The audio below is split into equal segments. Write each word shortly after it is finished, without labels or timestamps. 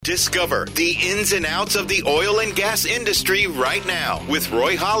Discover the ins and outs of the oil and gas industry right now with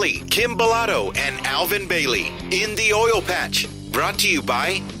Roy Holly, Kim Bellotto, and Alvin Bailey in the Oil Patch. Brought to you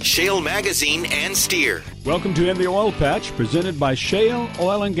by Shale Magazine and Steer. Welcome to In the Oil Patch, presented by Shale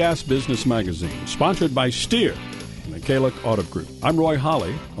Oil and Gas Business Magazine, sponsored by Steer and the Kalik Auto Group. I'm Roy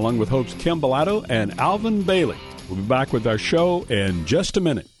Holly, along with hosts Kim Bellotto and Alvin Bailey. We'll be back with our show in just a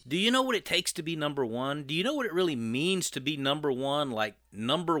minute. Do you know what it takes to be number one? Do you know what it really means to be number one, like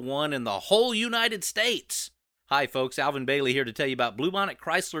number one in the whole United States? Hi, folks. Alvin Bailey here to tell you about Bluebonnet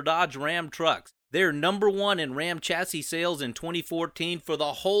Chrysler Dodge Ram trucks. They're number one in Ram chassis sales in 2014 for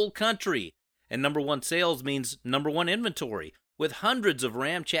the whole country. And number one sales means number one inventory, with hundreds of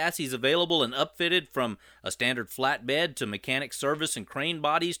Ram chassis available and upfitted from a standard flatbed to mechanic service and crane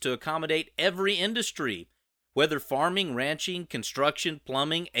bodies to accommodate every industry. Whether farming, ranching, construction,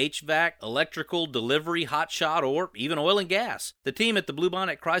 plumbing, HVAC, electrical, delivery, hot shot, or even oil and gas, the team at the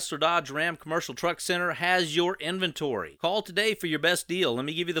Bluebonnet Chrysler Dodge Ram Commercial Truck Center has your inventory. Call today for your best deal. Let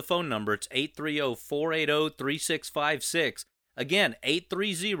me give you the phone number. It's 830-480-3656. Again,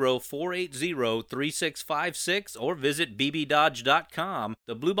 830-480-3656, or visit bbdodge.com.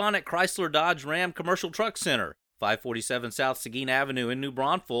 The Bluebonnet Chrysler Dodge Ram Commercial Truck Center, 547 South Seguin Avenue in New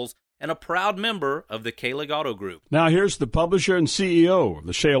Braunfels, and a proud member of the Kalik Auto Group. Now here's the publisher and CEO of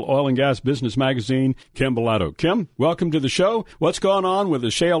the Shale Oil and Gas Business Magazine, Kim Bellotto. Kim, welcome to the show. What's going on with the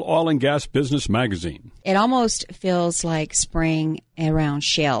Shale Oil and Gas Business Magazine? It almost feels like spring around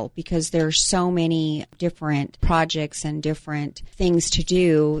Shale because there are so many different projects and different things to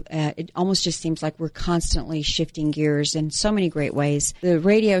do. It almost just seems like we're constantly shifting gears in so many great ways. The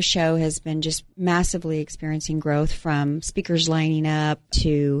radio show has been just massively experiencing growth, from speakers lining up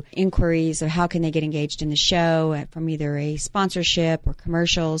to inquiries of how can they get engaged in the show from either a sponsorship or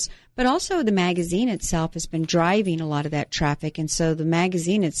commercials. But also the magazine itself has been driving a lot of that traffic. And so the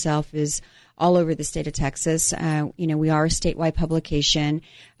magazine itself is all over the state of Texas. We are a statewide publication.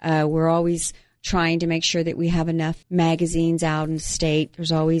 We're always trying to make sure that we have enough magazines out in the state.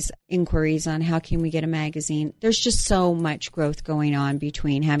 There's always inquiries on how can we get a magazine. There's just so much growth going on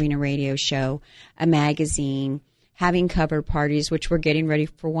between having a radio show, a magazine, having cover parties, which we're getting ready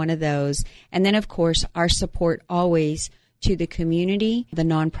for one of those. And then, of course, our support always to the community, the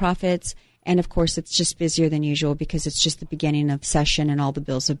nonprofits, and, of course, it's just busier than usual because it's just the beginning of session and all the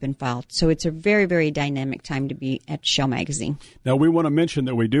bills have been filed. So it's a very, very dynamic time to be at Shale Magazine. Now, we want to mention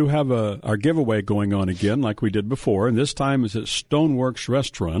that we do have our giveaway going on again like we did before, and this time is at Stoneworks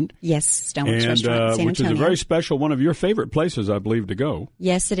Restaurant. Yes, Stoneworks Restaurant in San which Antonio. is a very special, one of your favorite places, I believe, to go.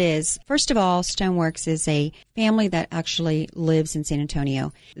 Yes, it is. First of all, Stoneworks is a family that actually lives in San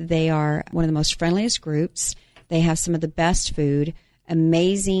Antonio. They are one of the most friendliest groups. They have some of the best food,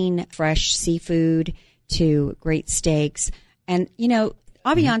 amazing fresh seafood to great steaks. And,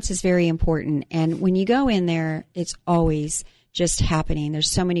 ambiance is very important. And when you go in there, it's always just happening. There's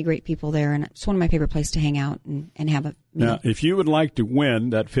so many great people there, and it's one of my favorite places to hang out and have a meal. Now, if you would like to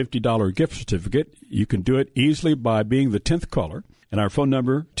win that $50 gift certificate, you can do it easily by being the 10th caller. And our phone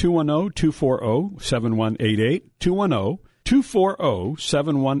number, 210-240-7188,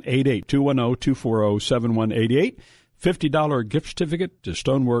 210-240-7188, 210-240-7188. $50 gift certificate to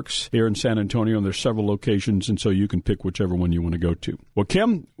Stoneworks here in San Antonio, and there's several locations, and so you can pick whichever one you want to go to. Well,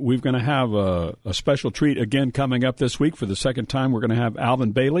 Kim, we're going to have a special treat again coming up this week. For the second time, we're going to have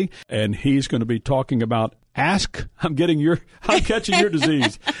Alvin Bailey, and he's going to be talking about I'm catching your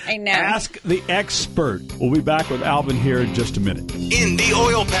disease. I know. Ask the expert. We'll be back with Alvin here in just a minute. In the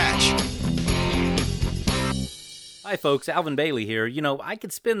Oil Patch. Hi, folks. Alvin Bailey here. I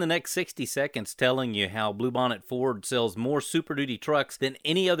could spend the next 60 seconds telling you how Bluebonnet Ford sells more Super Duty trucks than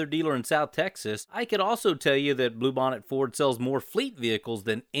any other dealer in South Texas. I could also tell you that Bluebonnet Ford sells more fleet vehicles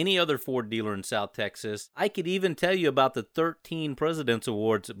than any other Ford dealer in South Texas. I could even tell you about the 13 President's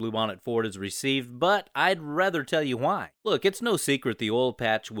Awards that Bluebonnet Ford has received, but I'd rather tell you why. Look, it's no secret the oil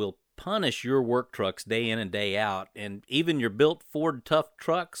patch will punish your work trucks day in and day out, and even your built Ford Tough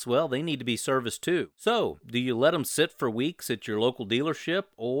trucks, well, they need to be serviced too. So, do you let them sit for weeks at your local dealership,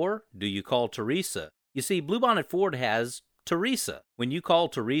 or do you call Teresa? You see, Bluebonnet Ford has Teresa. When you call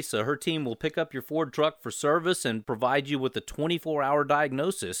Teresa, her team will pick up your Ford truck for service and provide you with a 24-hour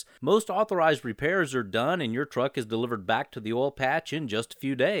diagnosis. Most authorized repairs are done and your truck is delivered back to the oil patch in just a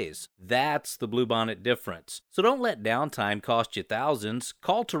few days. That's the Bluebonnet difference. So don't let downtime cost you thousands.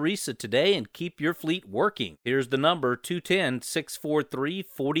 Call Teresa today and keep your fleet working. Here's the number,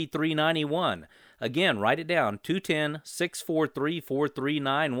 210-643-4391. Again, write it down,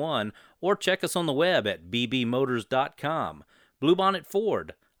 210-643-4391, or check us on the web at bbmotors.com. Bluebonnet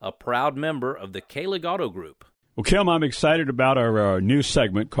Ford, a proud member of the Kalik Auto Group. Well, Kim, I'm excited about our new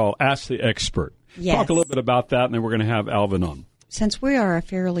segment called Ask the Expert. Yes. Talk a little bit about that, and then we're going to have Alvin on. Since we are a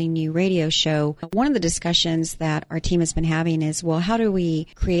fairly new radio show, one of the discussions that our team has been having is, well, how do we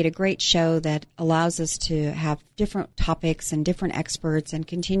create a great show that allows us to have different topics and different experts and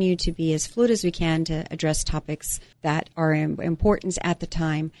continue to be as fluid as we can to address topics that are important at the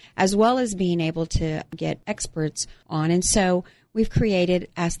time, as well as being able to get experts on. And so we've created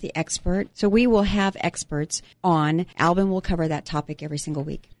Ask the Expert. So we will have experts on. Alvin will cover that topic every single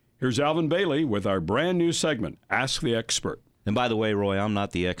week. Here's Alvin Bailey with our brand new segment, Ask the Expert. And by the way, Roy, I'm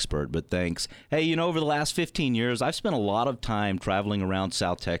not the expert, but thanks. Hey, over the last 15 years, I've spent a lot of time traveling around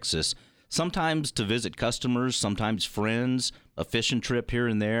South Texas, sometimes to visit customers, sometimes friends, a fishing trip here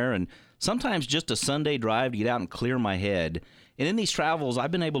and there, and sometimes just a Sunday drive to get out and clear my head. And in these travels, I've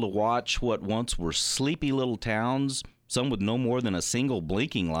been able to watch what once were sleepy little towns, some with no more than a single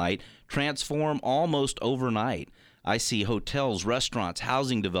blinking light, transform almost overnight. I see hotels, restaurants,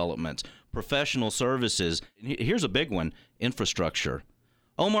 housing developments, professional services. Here's a big one, infrastructure.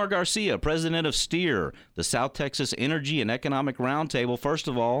 Omar Garcia, president of STEER, the South Texas Energy and Economic Roundtable. First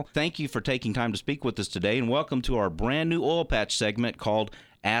of all, thank you for taking time to speak with us today, and welcome to our brand new oil patch segment called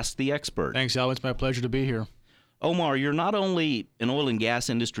Ask the Expert. Thanks, Al. It's my pleasure to be here. Omar, you're not only an oil and gas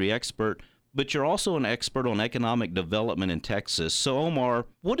industry expert, but you're also an expert on economic development in Texas. So, Omar,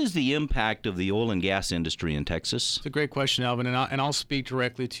 what is the impact of the oil and gas industry in Texas? It's a great question, Alvin, and I'll speak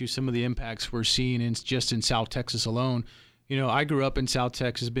directly to some of the impacts we're seeing just in South Texas alone. I grew up in South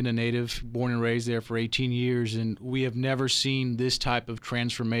Texas, been a native, born and raised there for 18 years, and we have never seen this type of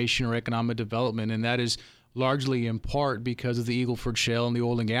transformation or economic development, and that is largely in part because of the Eagle Ford Shale and the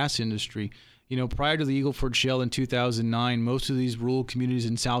oil and gas industry. Prior to the Eagle Ford Shale in 2009, most of these rural communities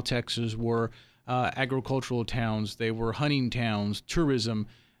in South Texas were agricultural towns. They were hunting towns, tourism.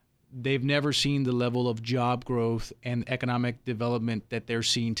 They've never seen the level of job growth and economic development that they're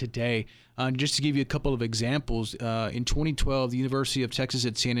seeing today. Just to give you a couple of examples, in 2012, the University of Texas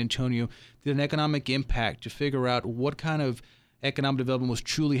at San Antonio did an economic impact to figure out what kind of economic development was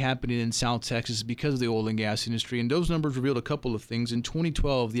truly happening in South Texas because of the oil and gas industry. And those numbers revealed a couple of things. In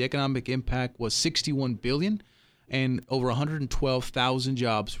 2012, the economic impact was $61 billion, and over 112,000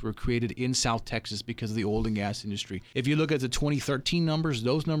 jobs were created in South Texas because of the oil and gas industry. If you look at the 2013 numbers,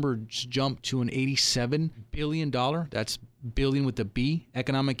 those numbers jumped to an $87 billion, that's billion with a B,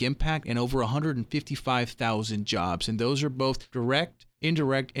 economic impact, and over 155,000 jobs. And those are both direct,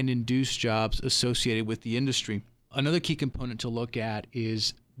 indirect, and induced jobs associated with the industry. Another key component to look at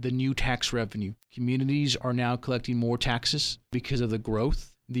is the new tax revenue. Communities are now collecting more taxes because of the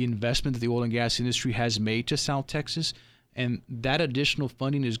growth, the investment that the oil and gas industry has made to South Texas, and that additional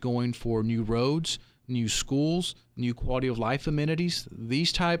funding is going for new roads, new schools, new quality of life amenities.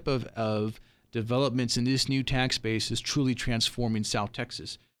 These type of developments in this new tax base is truly transforming South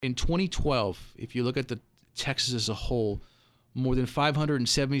Texas. In 2012, if you look at the Texas as a whole, more than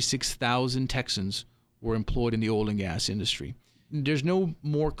 576,000 Texans were employed in the oil and gas industry. There's no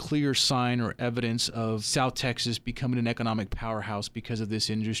more clear sign or evidence of South Texas becoming an economic powerhouse because of this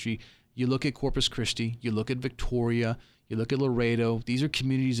industry. You look at Corpus Christi, you look at Victoria, you look at Laredo. These are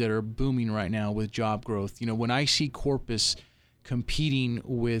communities that are booming right now with job growth. When I see Corpus competing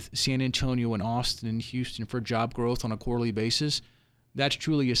with San Antonio and Austin and Houston for job growth on a quarterly basis, that's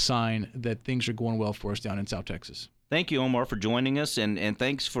truly a sign that things are going well for us down in South Texas. Thank you, Omar, for joining us, and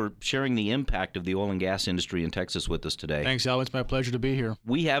thanks for sharing the impact of the oil and gas industry in Texas with us today. Thanks, Al. It's my pleasure to be here.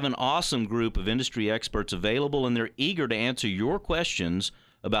 We have an awesome group of industry experts available, and they're eager to answer your questions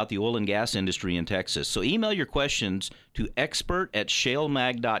about the oil and gas industry in Texas. So email your questions to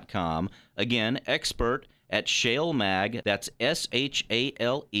expert@shalemag.com. Again, expert@shalemag, that's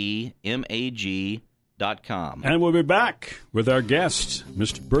SHALEMAG.com. And we'll be back with our guest,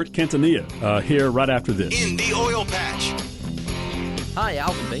 Mr. Bert Quintanilla, here right after this. In the Oil Patch. Hi,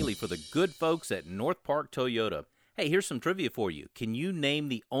 Alvin Bailey for the good folks at North Park Toyota. Hey, here's some trivia for you. Can you name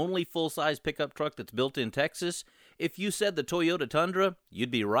the only full-size pickup truck that's built in Texas? If you said the Toyota Tundra,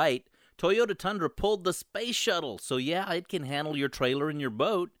 you'd be right. Toyota Tundra pulled the space shuttle, so yeah, it can handle your trailer and your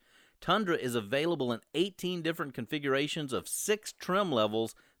boat. Tundra is available in 18 different configurations of 6 trim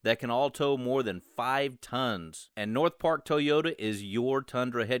levels that can all tow more than 5 tons. And North Park Toyota is your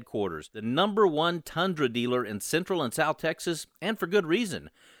Tundra headquarters, the #1 Tundra dealer in Central and South Texas, and for good reason.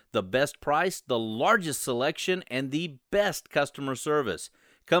 The best price, the largest selection, and the best customer service.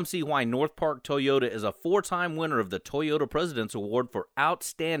 Come see why North Park Toyota is a 4-time winner of the Toyota President's Award for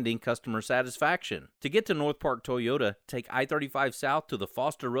Outstanding Customer Satisfaction. To get to North Park Toyota, take I-35 South to the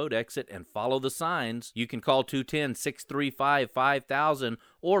Foster Road exit and follow the signs. You can call 210-635-5000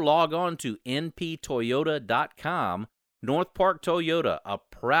 or log on to nptoyota.com. North Park Toyota, a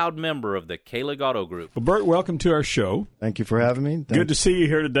proud member of the Kahlig Auto Group. Well, Bert, welcome to our show. Thank you for having me. Good to see you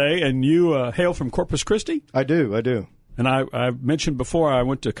here today. And you hail from Corpus Christi? I do. And I mentioned before I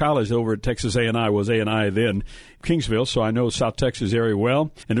went to college over at Texas A&I, was A&I then, Kingsville, so I know South Texas area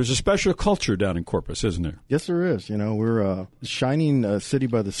well. And there's a special culture down in Corpus, isn't there? Yes, there is. You know, we're a shining city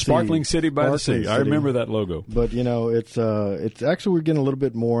by the sea. Sparkling city by the sea. I remember that logo. But, you know, it's actually we're getting a little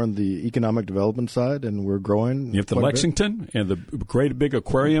bit more on the economic development side, and we're growing. You have the Lexington and the great big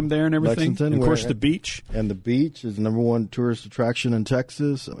aquarium there and everything. Lexington, and, of course, the beach. And the beach is the number one tourist attraction in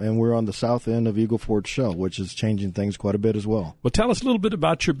Texas, and we're on the south end of Eagle Ford Shell, which is changing things quite a bit as well. Well, tell us a little bit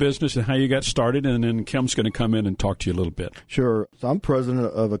about your business and how you got started, and then Kim's going to come in and talk to you a little bit. Sure. So I'm president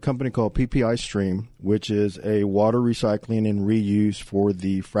of a company called PPI Stream, which is a water recycling and reuse for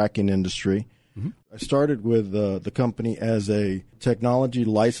the fracking industry. Mm-hmm. I started with the company as a technology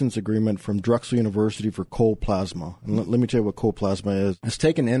license agreement from Drexel University for coal plasma. And let me tell you what coal plasma is. It's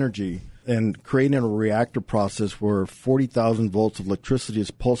taking energy and creating a reactor process where 40,000 volts of electricity is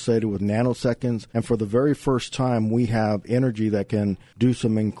pulsated with nanoseconds. And for the very first time, we have energy that can do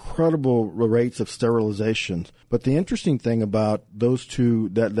some incredible rates of sterilizations. But the interesting thing about those two,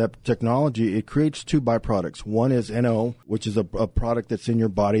 that technology, it creates two byproducts. One is NO, which is a product that's in your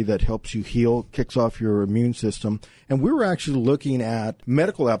body that helps you heal, kicks off your immune system. And we were actually looking at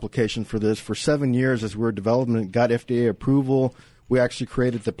medical applications for this for 7 years as we were developing it, got FDA approval. We actually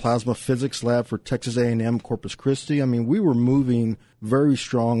created the plasma physics lab for Texas A&M Corpus Christi. I mean, we were moving very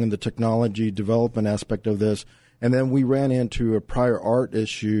strong in the technology development aspect of this. And then we ran into a prior art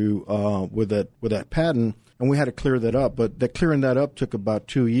issue with that patent, and we had to clear that up. But clearing that up took about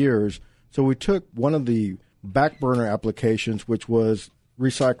 2 years. So we took one of the back burner applications, which was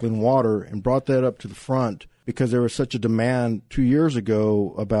recycling water, and brought that up to the front because there was such a demand 2 years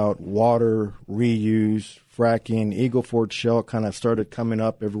ago about water reuse, fracking. Eagle Ford Shell kind of started coming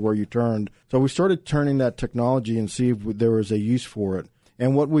up everywhere you turned. So we started turning that technology and see if there was a use for it.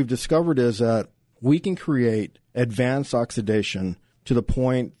 And what we've discovered is that we can create advanced oxidation to the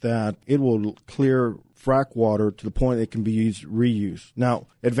point that it will clear frack water to the point it can be reused. Now,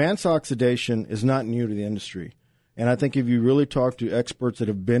 advanced oxidation is not new to the industry. And I think if you really talk to experts that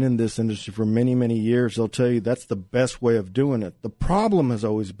have been in this industry for many, many years, they'll tell you that's the best way of doing it. The problem has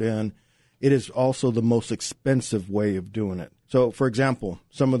always been it is also the most expensive way of doing it. So, for example,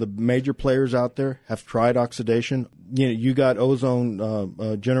 some of the major players out there have tried oxidation. You know, you got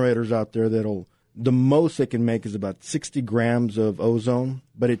ozone generators out there the most they can make is about 60 grams of ozone,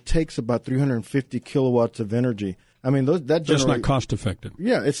 but it takes about 350 kilowatts of energy. I mean, that's not cost effective.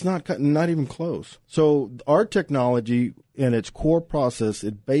 Yeah, it's not even close. So our technology, in its core process,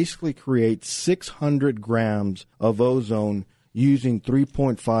 it basically creates 600 grams of ozone using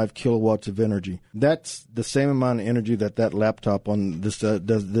 3.5 kilowatts of energy. That's the same amount of energy that laptop on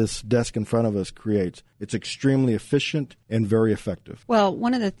this desk in front of us creates. It's extremely efficient and very effective. Well,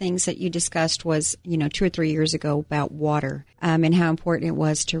 one of the things that you discussed was, 2 or 3 years ago about water and how important it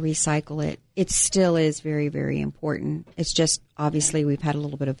was to recycle it. It still is very, very important. It's just obviously we've had a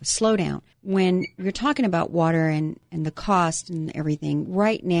little bit of a slowdown. When you're talking about water and the cost and everything,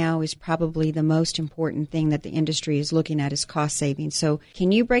 right now is probably the most important thing that the industry is looking at is cost savings. So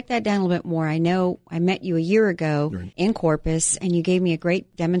can you break that down a little bit more? I know I met you a year ago in Corpus, and you gave me a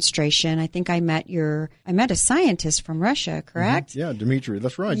great demonstration. I think I met a scientist from Russia, correct? Mm-hmm. Yeah, Dmitry.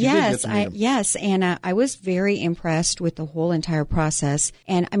 That's right. Yes, and I was very impressed with the whole entire process.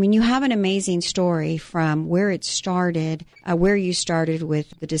 And I mean, you have an amazing story from where it started, where you started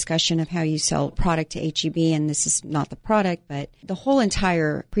with the discussion of how you sell product to HEB, and this is not the product, but the whole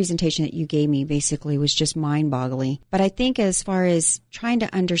entire presentation that you gave me basically was just mind-boggling. But I think as far as trying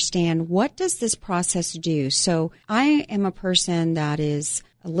to understand, what does this process do? So I am a person that is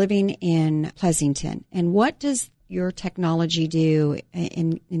living in Pleasanton, and what does your technology do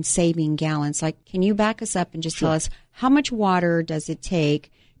in saving gallons? Like, can you back us up and just tell us how much water does it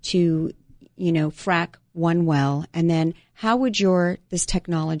take to frack one well, and then how would this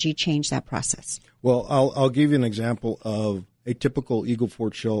technology change that process? Well, I'll give you an example of a typical Eagle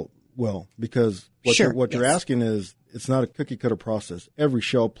Ford Shell well, because what you're asking is, it's not a cookie-cutter process. Every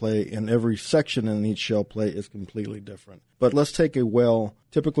shell play and every section in each shell play is completely different. But let's take a well,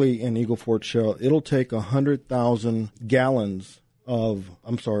 typically in Eagle Ford Shell, it'll take 100,000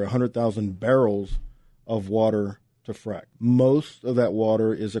 barrels of water to frack. Most of that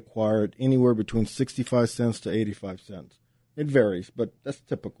water is acquired anywhere between 65 cents to 85 cents. It varies, but that's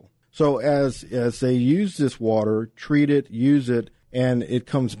typical. So as they use this water, treat it, use it, and it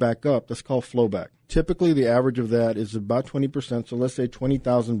comes back up, that's called flowback. Typically, the average of that is about 20%, so let's say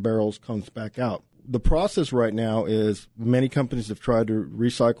 20,000 barrels comes back out. The process right now is many companies have tried to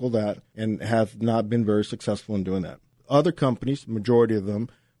recycle that and have not been very successful in doing that. Other companies, majority of them,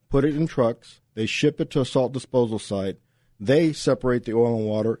 put it in trucks, they ship it to a salt disposal site, they separate the oil and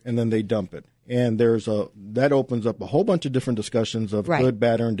water, and then they dump it. And that opens up a whole bunch of different discussions of good,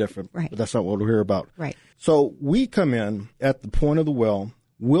 bad, or indifferent. Right. But that's not what we're here about. Right. So we come in at the point of the well.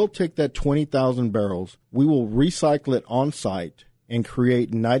 We'll take that 20,000 barrels. We will recycle it on site and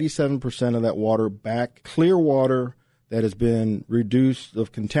create 97% of that water back, clear water that has been reduced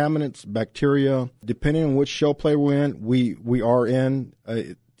of contaminants, bacteria. Depending on which shale play we're in, we are in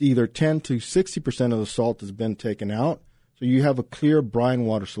either 10 to 60% of the salt has been taken out. So you have a clear brine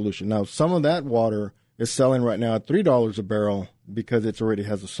water solution. Now, some of that water is selling right now at $3 a barrel because it already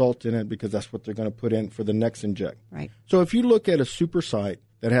has the salt in it, because that's what they're going to put in for the next inject. Right. So if you look at a super site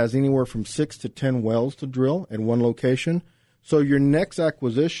that has anywhere from 6 to 10 wells to drill at one location, so your next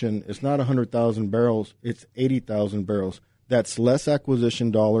acquisition is not 100,000 barrels, it's 80,000 barrels. That's less acquisition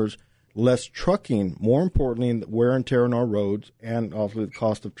dollars, less trucking, more importantly, wear and tear on our roads, and obviously the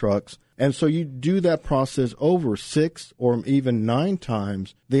cost of trucks. And so you do that process over 6 or even 9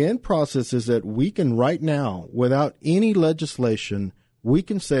 times. The end process is that we can right now, without any legislation, we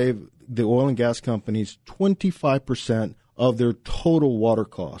can save the oil and gas companies 25% of their total water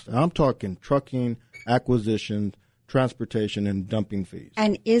cost. And I'm talking trucking, acquisition, transportation, and dumping fees.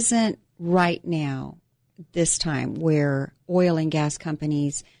 And isn't right now this time where oil and gas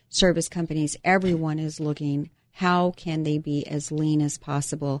companies, service companies, everyone is looking, how can they be as lean as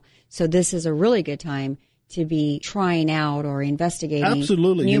possible? So this is a really good time to be trying out or investigating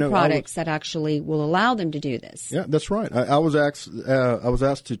new products that actually will allow them to do this. Yeah, that's right. I was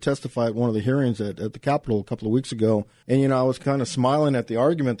asked to testify at one of the hearings at the Capitol a couple of weeks ago, and I was kind of smiling at the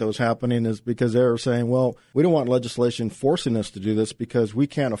argument that was happening, is because they were saying, well, we don't want legislation forcing us to do this because we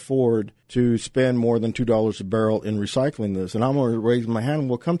can't afford to spend more than $2 a barrel in recycling this. And I'm going to raise my hand.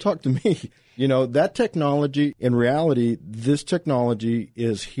 Well, come talk to me. That technology, in reality, this technology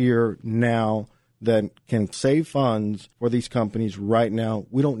is here now that can save funds for these companies right now.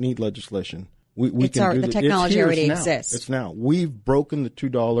 We don't need legislation. We can do the technology already exists. It's now. We've broken the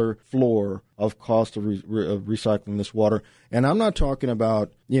 $2 floor of cost of recycling this water. And I'm not talking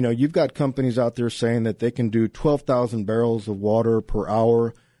about, you've got companies out there saying that they can do 12,000 barrels of water per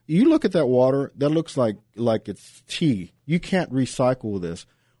hour. You look at that water, that looks like it's tea. You can't recycle this.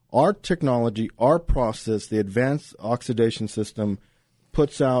 Our technology, our process, the advanced oxidation system,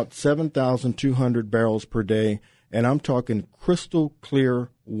 puts out 7,200 barrels per day, and I'm talking crystal clear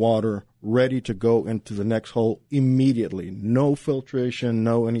water ready to go into the next hole immediately. No filtration,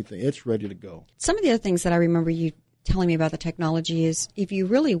 no anything. It's ready to go. Some of the other things that I remember you telling me about the technology is, if you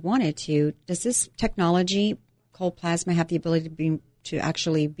really wanted to, does this technology, cold plasma, have the ability to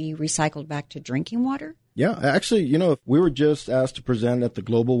actually be recycled back to drinking water? Yeah, actually, we were just asked to present at the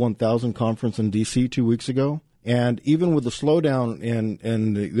Global 1000 conference in D.C. 2 weeks ago. And even with the slowdown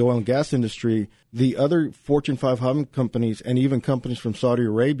in the oil and gas industry, the other Fortune 500 companies and even companies from Saudi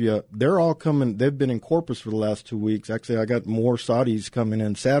Arabia, they're all coming. They've been in Corpus for the last 2 weeks. Actually, I got more Saudis coming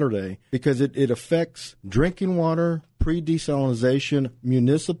in Saturday because it affects drinking water, pre-desalination,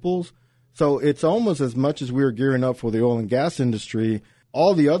 municipals. So it's almost as much as we're gearing up for the oil and gas industry.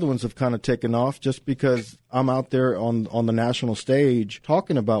 All the other ones have kind of taken off just because I'm out there on the national stage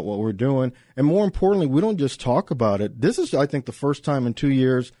talking about what we're doing. And more importantly, we don't just talk about it. This is, I think, the first time in 2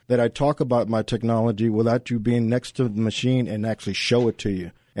 years that I talk about my technology without you being next to the machine and actually show it to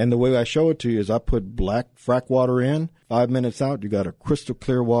you. And the way I show it to you is I put black frack water in. 5 minutes out, you got a crystal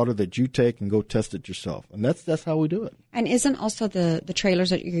clear water that you take and go test it yourself. And that's how we do it. And isn't also the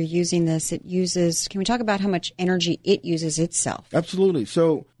trailers that you're using this, it uses, can we talk about how much energy it uses itself? Absolutely.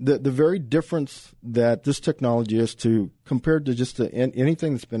 So the very difference that this technology is compared to just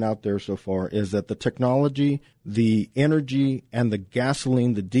anything that's been out there so far is that the technology, the energy, and the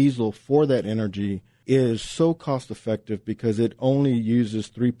gasoline, the diesel for that energy is so cost effective because it only uses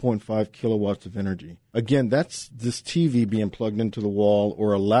 3.5 kilowatts of energy. Again, that's this TV being plugged into the wall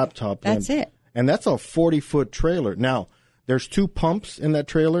or a laptop. That's it. And that's a 40-foot trailer. Now, there's 2 pumps in that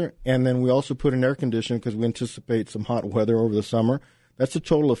trailer, and then we also put an air conditioner because we anticipate some hot weather over the summer. That's a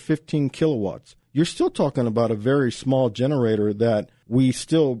total of 15 kilowatts. You're still talking about a very small generator that we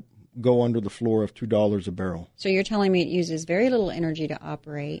still go under the floor of $2 a barrel. So you're telling me it uses very little energy to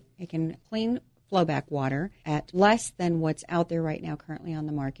operate. It can clean flowback water at less than what's out there right now currently on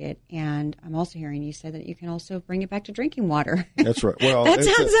the market. And I'm also hearing you say that you can also bring it back to drinking water. That's right. Well, that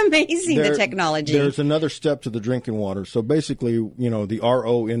sounds amazing, the technology. There's another step to the drinking water. So basically, the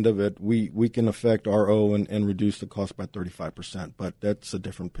RO end of it, we can affect RO and reduce the cost by 35%. But that's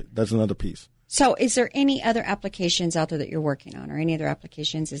another piece. So is there any other applications out there that you're working on, or any other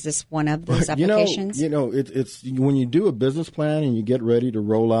applications? Is this one of those applications? It's when you do a business plan and you get ready to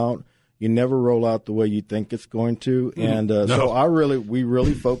roll out, you never roll out the way you think it's going to. And so we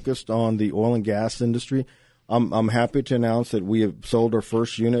really focused on the oil and gas industry. I'm happy to announce that we have sold our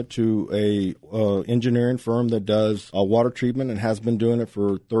first unit to a engineering firm that does water treatment and has been doing it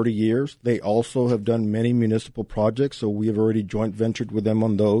for 30 years. They also have done many municipal projects, so we have already joint ventured with them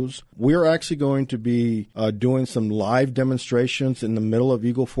on those. We are actually going to be doing some live demonstrations in the middle of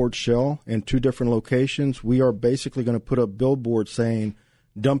Eagle Ford Shale in 2 different locations. We are basically going to put up billboards saying,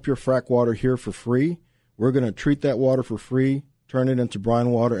 dump your frack water here for free. We're going to treat that water for free, turn it into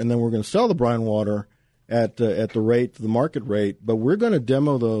brine water, and then we're going to sell the brine water at the market rate, but we're going to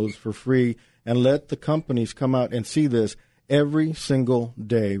demo those for free and let the companies come out and see this every single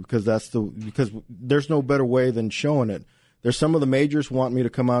day because there's no better way than showing it. There's some of the majors want me to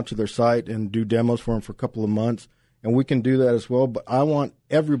come out to their site and do demos for them for a couple of months, and we can do that as well. But I want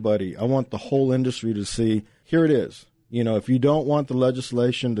the whole industry to see, here it is. If you don't want the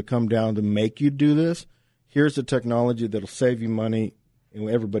legislation to come down to make you do this, here's the technology that'll save you money, and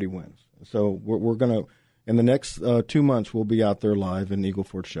everybody wins. So we're going to. In the next 2 months, we'll be out there live in Eagle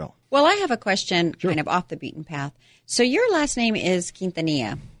Ford Shale. Well, I have a question kind of off the beaten path. So your last name is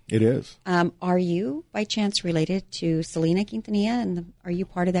Quintanilla. It is. Are you, by chance, related to Selena Quintanilla, and are you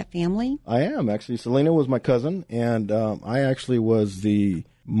part of that family? I am, actually. Selena was my cousin, and I actually was the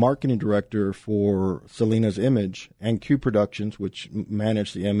marketing director for Selena's Image and Q Productions, which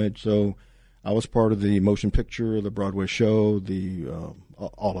managed the Image. So I was part of the motion picture, the Broadway show,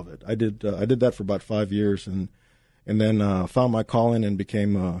 all of it. I did that for about 5 years, and then found my calling and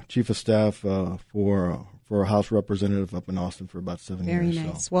became chief of staff for a House representative up in Austin for about 7 years. Very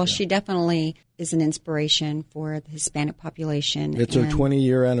nice. So, she definitely is an inspiration for the Hispanic population. It's her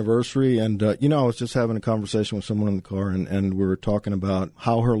 20-year anniversary, and I was just having a conversation with someone in the car, and we were talking about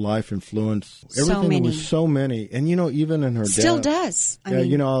how her life influenced everything. There was so many, and even in her death, still does. I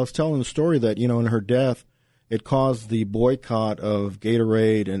was telling the story that in her death, it caused the boycott of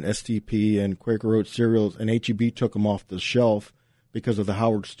Gatorade and STP and Quaker Oat cereals, and H-E-B took them off the shelf because of the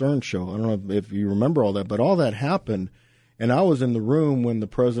Howard Stern show. I don't know if you remember all that, but all that happened. And I was in the room when the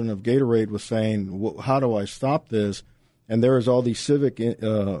president of Gatorade was saying, how do I stop this? And there was all these civic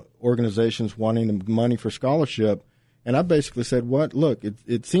organizations wanting money for scholarship. And I basically said, look,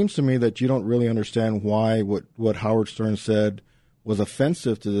 it seems to me that you don't really understand why what Howard Stern said was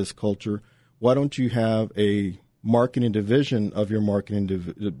offensive to this culture. Why don't you have a marketing division of your marketing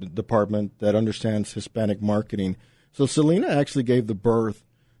department that understands Hispanic marketing? So Selena actually gave the birth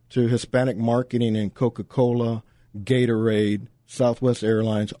to Hispanic marketing in Coca-Cola, Gatorade, Southwest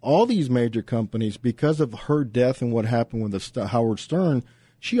Airlines, all these major companies. Because of her death and what happened with Howard Stern,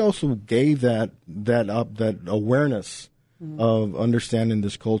 she also gave that awareness of understanding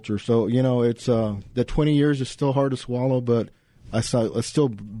this culture. So, it's the 20 years is still hard to swallow, but I still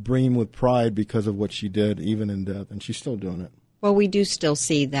brim with pride because of what she did, even in death, and she's still doing it. Well, we do still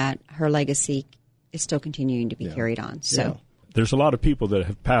see that her legacy is still continuing to be carried on. So there's a lot of people that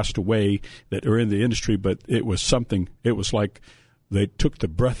have passed away that are in the industry, but it was like they took the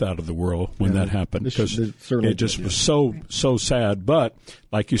breath out of the world when that happened, because it just was so sad. But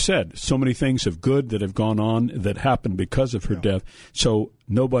like you said, so many things of good that have gone on that happened because of her death. So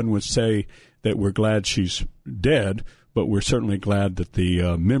no one would say that we're glad she's dead, but we're certainly glad that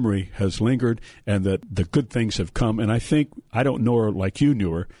the memory has lingered and that the good things have come. And I don't know her like you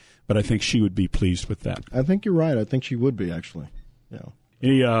knew her, but I think she would be pleased with that. I think you're right. I think she would be, actually.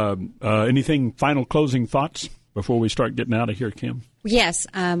 Yeah. Anything, final closing thoughts before we start getting out of here, Kim? Yes.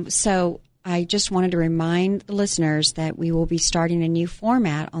 So I just wanted to remind the listeners that we will be starting a new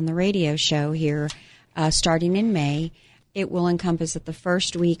format on the radio show here starting in May. It will encompass that the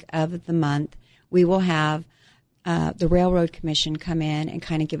first week of the month we will have the Railroad Commission come in and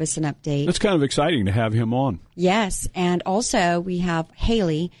kind of give us an update. It's kind of exciting to have him on. Yes, and also we have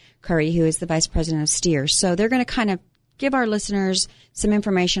Haley Curry, who is the Vice President of STEER. So they're going to kind of give our listeners some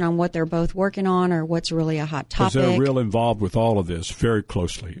information on what they're both working on or what's really a hot topic. Because they're real involved with all of this very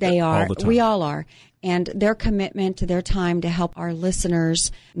closely. They are. All the time. We all are. And their commitment to their time to help our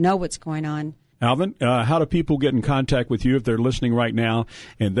listeners know what's going on. Alvin, how do people get in contact with you if they're listening right now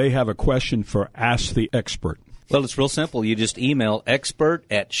and they have a question for Ask the Expert? Well, it's real simple. You just email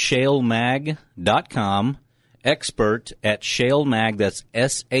expert@shalemag.com, expert@shalemag, that's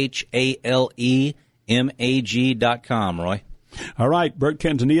SHALEMAG.com, Roy. All right, Bert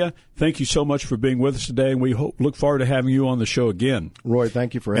Quintanilla, thank you so much for being with us today, and we look forward to having you on the show again. Roy,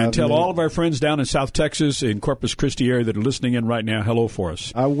 thank you for having me. And tell all of our friends down in South Texas, in Corpus Christi area that are listening in right now, hello for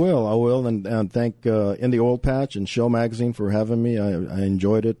us. I will, and thank In the Oil Patch and Shale Magazine for having me. I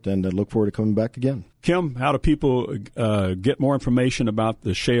enjoyed it, and I look forward to coming back again. Kim, how do people get more information about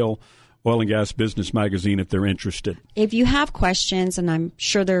the Shale Oil and Gas Business Magazine if they're interested? If you have questions, and I'm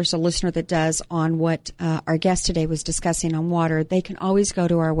sure there's a listener that does, on what our guest today was discussing on water, they can always go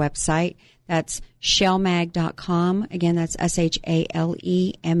to our website. That's shalemag.com. Again, that's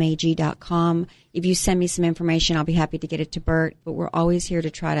SHALEMAG.com. If you send me some information, I'll be happy to get it to Bert, but we're always here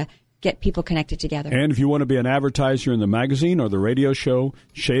to try to get people connected together. And if you want to be an advertiser in the magazine or the radio show,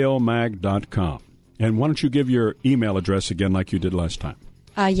 shalemag.com. And why don't you give your email address again like you did last time?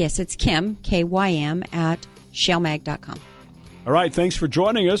 Yes, it's Kim, KYM, @shalemag.com. All right, thanks for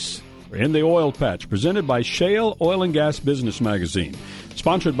joining us for In the Oil Patch, presented by Shale Oil and Gas Business Magazine,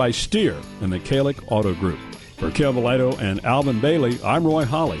 sponsored by Steer and the Kalik Auto Group. For Kim Bellotto and Alvin Bailey, I'm Roy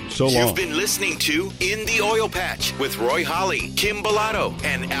Holly. So long. You've been listening to In the Oil Patch with Roy Holly, Kim Bellotto,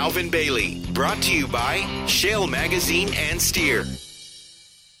 and Alvin Bailey. Brought to you by Shale Magazine and Steer.